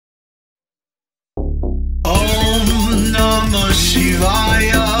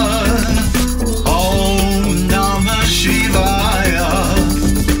Shivaya. Om Namah Shivaya.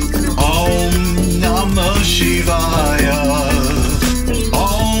 Om Namah Shivaya.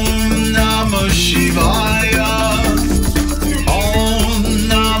 Om Namah Shivaya. Om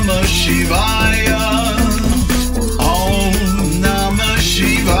Namah Shivaya. Om Namah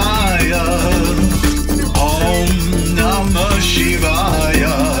Shivaya. Om Namah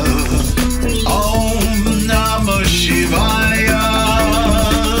Shivaya. Om Namah Shivaya.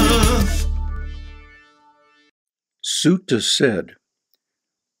 Sūta said,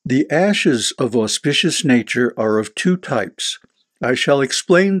 "The ashes of auspicious nature are of two types. I shall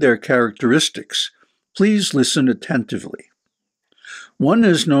explain their characteristics. Please listen attentively. One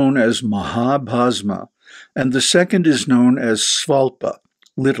is known as Mahābhasma, and the second is known as Svalpa,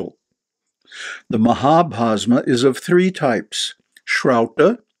 little. The Mahābhasma is of three types: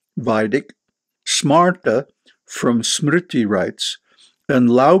 śrauta, Vaidik, smārta, from smṛti rites, and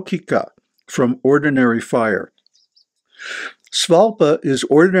laukika, from ordinary fire. Svalpa is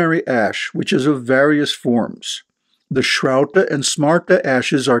ordinary ash, which is of various forms. The śrauta and smārta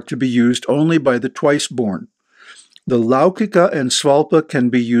ashes are to be used only by the twice-born. The laukika and Svalpa can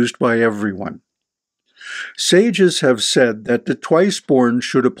be used by everyone. Sages have said that the twice-born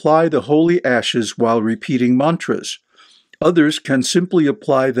should apply the holy ashes while repeating mantras. Others can simply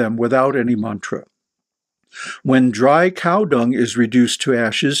apply them without any mantra. When dry cow dung is reduced to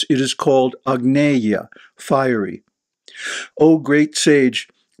ashes, it is called agneya, fiery. O great sage,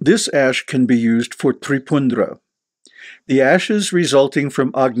 this ash can be used for tripuṇḍra. The ashes resulting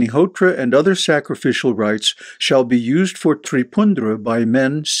from agnihotra and other sacrificial rites shall be used for tripuṇḍra by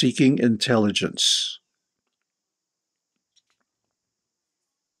men seeking intelligence."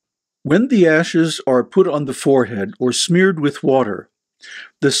 When the ashes are put on the forehead or smeared with water,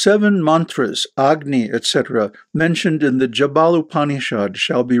 the 7 mantras, Agni, etc., mentioned in the Upanishad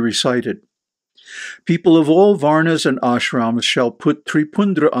shall be recited. People of all varnas and ashrams shall put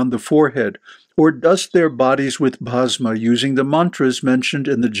tripuṇḍra on the forehead or dust their bodies with Bhasma using the mantras mentioned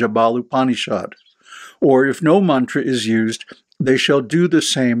in the Upanishad. Or if no mantra is used, they shall do the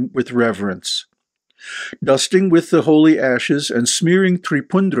same with reverence. Dusting with the holy ashes and smearing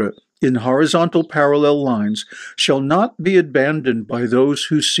tripuṇḍra in horizontal parallel lines shall not be abandoned by those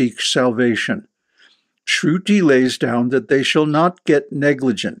who seek salvation. Śrauta lays down that they shall not get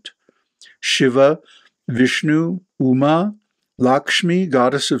negligent. Śiva, Vishnu, Uma, Lakshmi,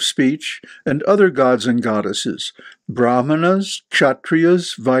 goddess of speech, and other gods and goddesses, Brahmanas,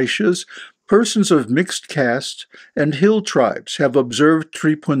 Kshatriyas, Vaishyas, persons of mixed caste, and hill tribes have observed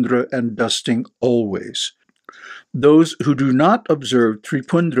tripuṇḍra and dusting always. Those who do not observe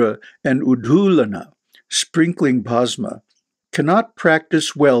tripuṇḍra and udhulana, sprinkling Bhasma, cannot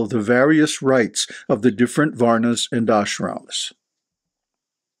practice well the various rites of the different varnas and ashrams.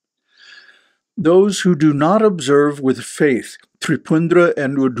 Those who do not observe with faith tripuṇḍra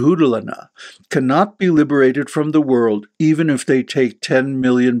and udhulana cannot be liberated from the world even if they take 10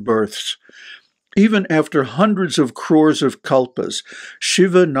 million births. Even after hundreds of crores of kalpas,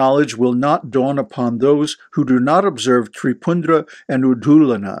 Śiva knowledge will not dawn upon those who do not observe tripuṇḍra and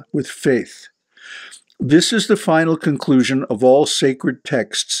udhulana with faith. This is the final conclusion of all sacred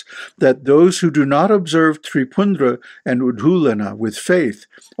texts, that those who do not observe tripuṇḍra and udhulana with faith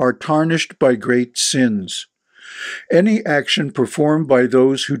are tarnished by great sins. Any action performed by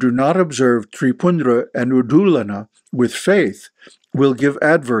those who do not observe tripuṇḍra and udhulana with faith will give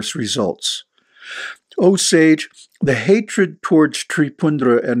adverse results. O sage, the hatred towards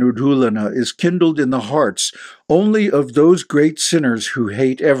tripuṇḍra and udhulana is kindled in the hearts only of those great sinners who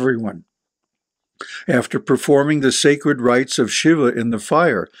hate everyone. After performing the sacred rites of Śiva in the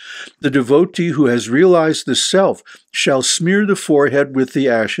fire, the devotee who has realized the self shall smear the forehead with the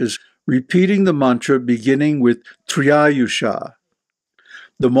ashes, repeating the mantra beginning with Triyayusha.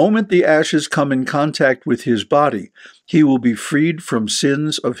 The moment the ashes come in contact with his body, he will be freed from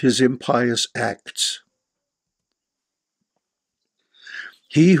sins of his impious acts.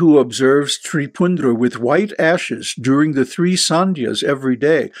 He who observes tripuṇḍra with white ashes during the 3 sandhyas every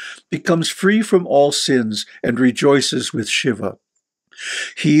day becomes free from all sins and rejoices with Śiva.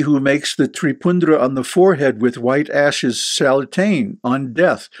 He who makes the tripuṇḍra on the forehead with white ashes shall attain, on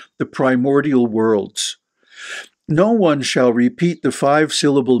death, the primordial worlds. No one shall repeat the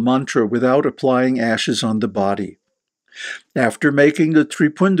 5-syllable mantra without applying ashes on the body. After making the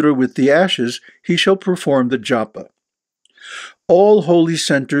tripuṇḍra with the ashes, he shall perform the japa. All holy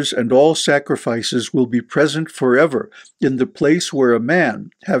centers and all sacrifices will be present forever in the place where a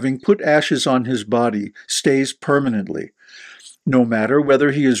man, having put ashes on his body, stays permanently. no matter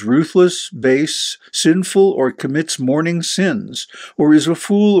whether he is ruthless, base, sinful, or commits morning sins, or is a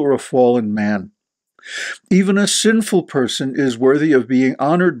fool or a fallen man. Even a sinful person is worthy of being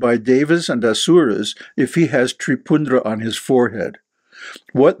honored by devas and asuras if he has tripuṇḍra on his forehead.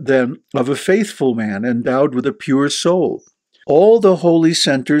 What then of a faithful man endowed with a pure soul? All the holy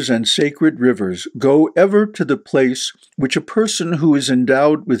centers and sacred rivers go ever to the place which a person who is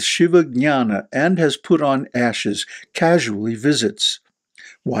endowed with Śiva jnana and has put on ashes casually visits.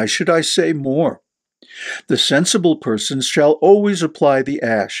 Why should I say more? The sensible persons shall always apply the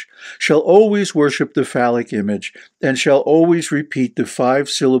ash, shall always worship the phallic image, and shall always repeat the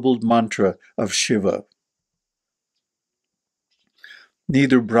 5-syllabled mantra of Śiva.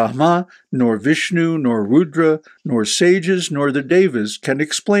 Neither Brahma, nor Vishnu, nor Rudra, nor sages, nor the devas can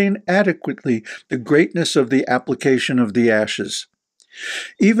explain adequately the greatness of the application of the ashes.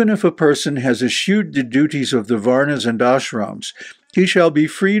 Even if a person has eschewed the duties of the varnas and ashrams, he shall be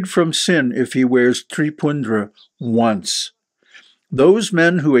freed from sin if he wears tripuṇḍra once. Those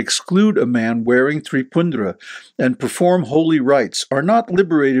men who exclude a man wearing tripuṇḍra and perform holy rites are not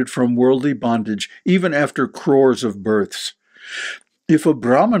liberated from worldly bondage even after crores of births. If a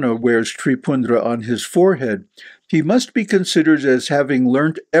brahmana wears tripuṇḍra on his forehead, he must be considered as having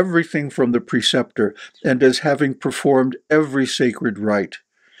learnt everything from the preceptor and as having performed every sacred rite.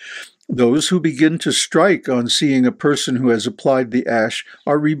 Those who begin to strike on seeing a person who has applied the ash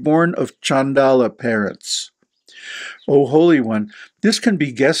are reborn of Chandala parents. O Holy One, this can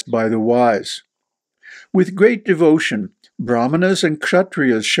be guessed by the wise. With great devotion, Brahmanas and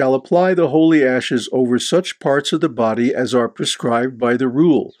Kshatriyas shall apply the holy ashes over such parts of the body as are prescribed by the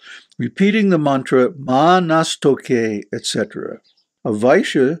rule, repeating the mantra Ma Nastoke, etc. A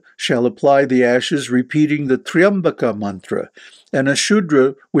Vaishya shall apply the ashes repeating the Triambaka mantra, and a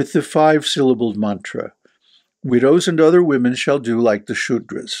Shudra with the 5-syllabled mantra. Widows and other women shall do like the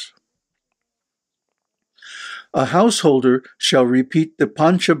Shudras. A householder shall repeat the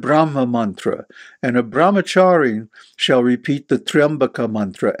Pancha Brahma mantra, and a brahmacharin shall repeat the Triambaka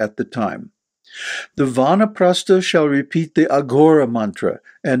mantra at the time. The vanaprastha shall repeat the Aghora mantra,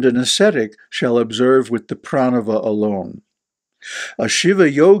 and an ascetic shall observe with the pranava alone. A Shiva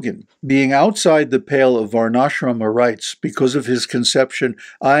yogin, being outside the pale of varnashrama rites because of his conception,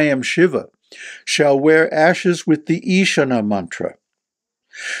 I am Shiva, shall wear ashes with the Ishana mantra.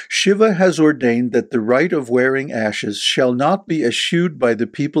 Shiva has ordained that the rite of wearing ashes shall not be eschewed by the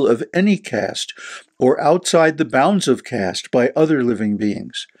people of any caste or outside the bounds of caste by other living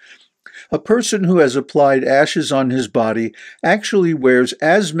beings. A person who has applied ashes on his body actually wears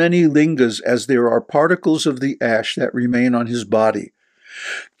as many lingas as there are particles of the ash that remain on his body.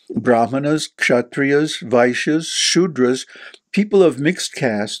 Brahmanas, Kshatriyas, Vaishyas, Shudras, people of mixed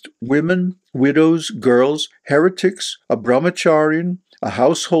caste, women, widows, girls, heretics, a brahmacharin, a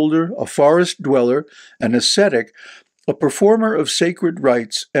householder, a forest dweller, an ascetic, a performer of sacred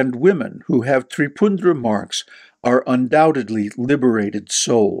rites, and women who have tripuṇḍra marks are undoubtedly liberated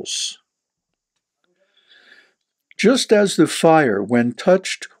souls. Just as the fire, when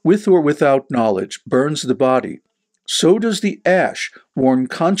touched with or without knowledge, burns the body, so does the ash, worn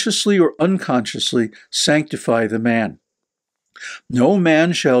consciously or unconsciously, sanctify the man. No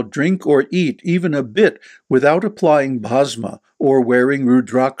man shall drink or eat even a bit without applying Bhasma or wearing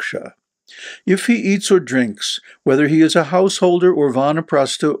Rudraksha. If he eats or drinks, whether he is a householder or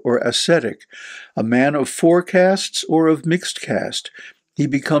vanaprastha or ascetic, a man of 4 castes or of mixed caste, he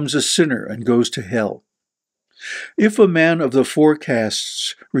becomes a sinner and goes to hell. If a man of the 4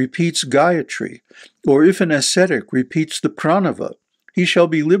 castes repeats Gayatri, or if an ascetic repeats the pranava, he shall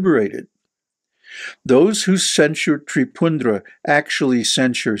be liberated. Those who censure tripuṇḍra actually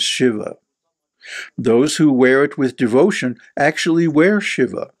censure Śiva. Those who wear it with devotion actually wear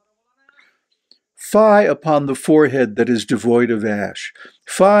Śiva. Fie upon the forehead that is devoid of ash.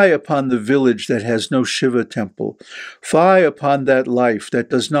 Fie upon the village that has no Śiva temple. Fie upon that life that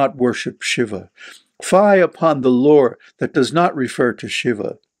does not worship Śiva. Fie upon the lore that does not refer to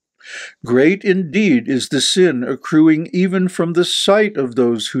Śiva. Great indeed is the sin accruing even from the sight of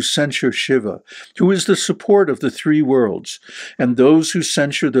those who censure Śiva, who is the support of the 3 worlds, and those who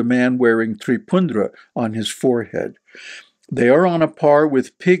censure the man wearing tripuṇḍra on his forehead. They are on a par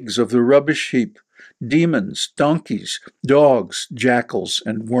with pigs of the rubbish heap, demons, donkeys, dogs, jackals,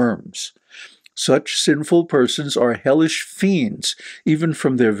 and worms. Such sinful persons are hellish fiends, even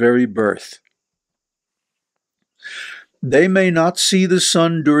from their very birth. They may not see the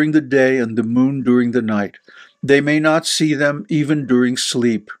sun during the day and the moon during the night. They may not see them even during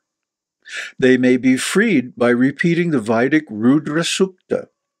sleep. They may be freed by repeating the Vaidik Rudra Sūta.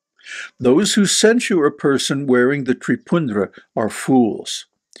 Those who censure a person wearing the tripuṇḍra are fools.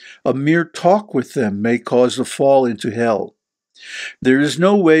 A mere talk with them may cause a fall into hell. There is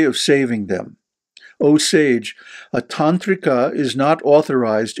no way of saving them. O sage, a tantrika is not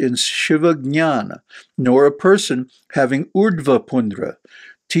authorized in Śiva jnana, nor a person having urdhva pundra,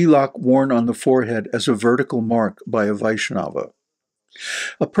 tilak worn on the forehead as a vertical mark by a Vaishnava.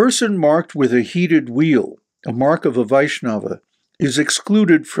 A person marked with a heated wheel, a mark of a Vaishnava, is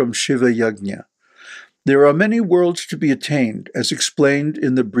excluded from Shiva Yajna. There are many worlds to be attained, as explained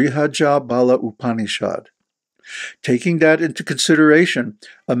in the Brihajabala Upanishad. Taking that into consideration,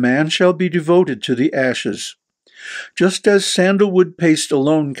 a man shall be devoted to the ashes. Just as sandalwood paste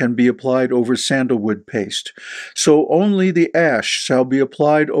alone can be applied over sandalwood paste, so only the ash shall be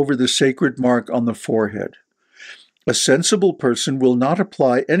applied over the sacred mark on the forehead. A sensible person will not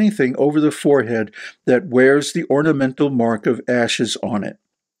apply anything over the forehead that wears the ornamental mark of ashes on it.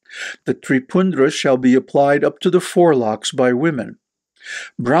 The tripuṇḍra shall be applied up to the forelocks by women.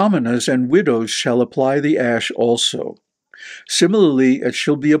 Brahmanas and widows shall apply the ash also. Similarly, it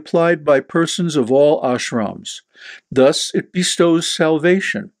shall be applied by persons of all ashrams. Thus it bestows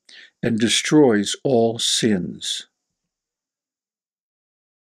salvation and destroys all sins.